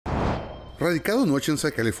Radicado en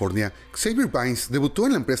Oceanside, California, Xavier Vines debutó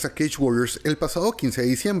en la empresa Cage Warriors el pasado 15 de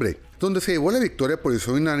diciembre, donde se llevó la victoria por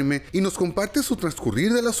decisión unánime y nos comparte su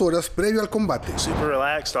transcurrir de las horas previo al combate. Super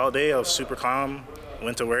relaxed all day, I was super calm.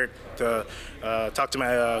 Went to work, talked to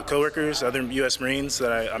my coworkers, other U.S. Marines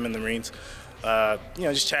that I'm in the Marines.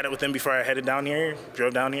 Just chatted with them before I headed down here,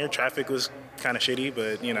 drove down here. Traffic was kind of shitty,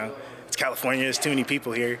 but it's California, there's too many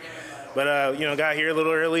people here. But got here a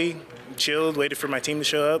little early, chilled, waited for my team to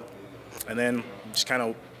show up, and then just kind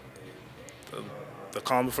of the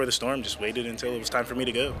calm before the storm, just waited until it was time for me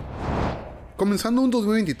to go. Comenzando un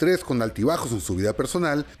 2023 con altibajos en su vida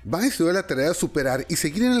personal, Vines se dio la tarea de superar y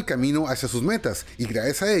seguir en el camino hacia sus metas, y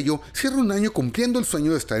gracias a ello cierra un año cumpliendo el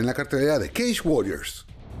sueño de estar en la cartelera de Cage Warriors.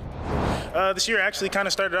 This year actually kind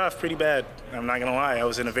of started off pretty bad. I'm not gonna lie, I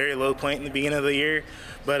was in a very low point in the beginning of the year,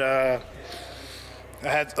 but I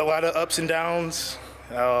had a lot of ups and downs,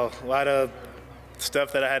 a lot of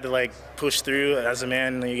stuff that I had to push through. As a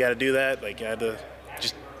man, you got to do that. You had to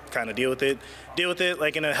just kind of deal with it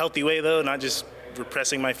in a healthy way though, not just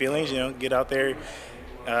repressing my feelings. Get out there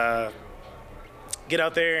and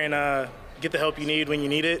get the help you need when you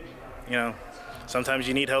need it. Sometimes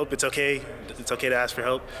you need help. It's okay to ask for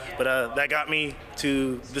help. But that got me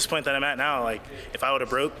to this point that I'm at now. If I would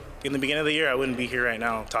have broke in the beginning of the year, I wouldn't be here right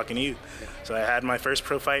now talking to you. So I had my first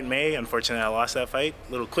pro fight in May. Unfortunately, I lost that fight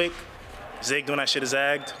a little quick. Zigged when I should have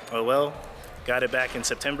zagged. Oh well. Got it back in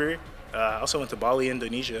September. I also went to Bali,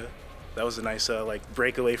 Indonesia. That was a nice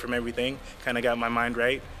breakaway from everything. Kind of got my mind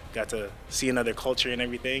right. Got to see another culture and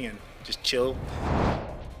everything and just chill.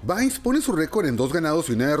 Vines pone su récord en 2 ganados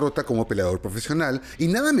y 1 derrota como peleador profesional, y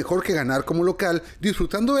nada mejor que ganar como local,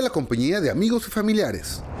 disfrutando de la compañía de amigos y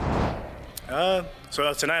familiares.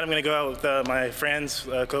 So tonight I'm going to go out with my friends,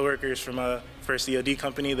 co-workers from first EOD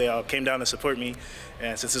company. They all came down to support me,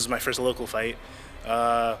 and since this is my first local fight.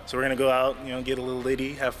 So we're going to go out, get a little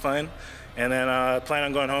litty, have fun, and then plan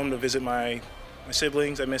on going home to visit my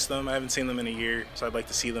siblings. I miss them. I haven't seen them in a year, so I'd like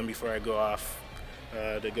to see them before I go off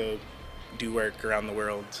to go do work around the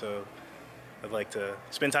world. So I'd like to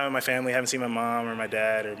spend time with my family. I haven't seen my mom or my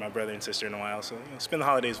dad or my brother and sister in a while, so spend the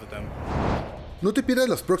holidays with them. No te pierdas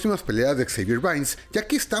las próximas peleas de Xavier Vines, ya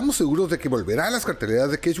que estamos seguros de que volverá a las carteleras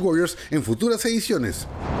de Cage Warriors en futuras ediciones.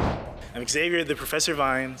 I'm Xavier, the Professor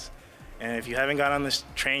Vines, and if you haven't got on this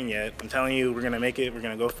train yet, I'm telling you, we're gonna make it. We're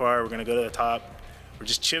gonna go far. We're gonna go to the top.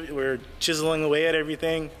 We're chiseling away at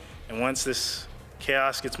everything, and once this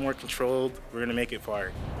chaos gets more controlled, we're gonna make it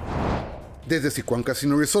far. Desde Sycuan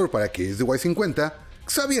Casino Resort para que es de Y50,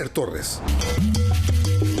 Xavier Torres.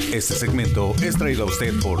 Este segmento es traído a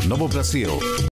usted por NOVO Brasil.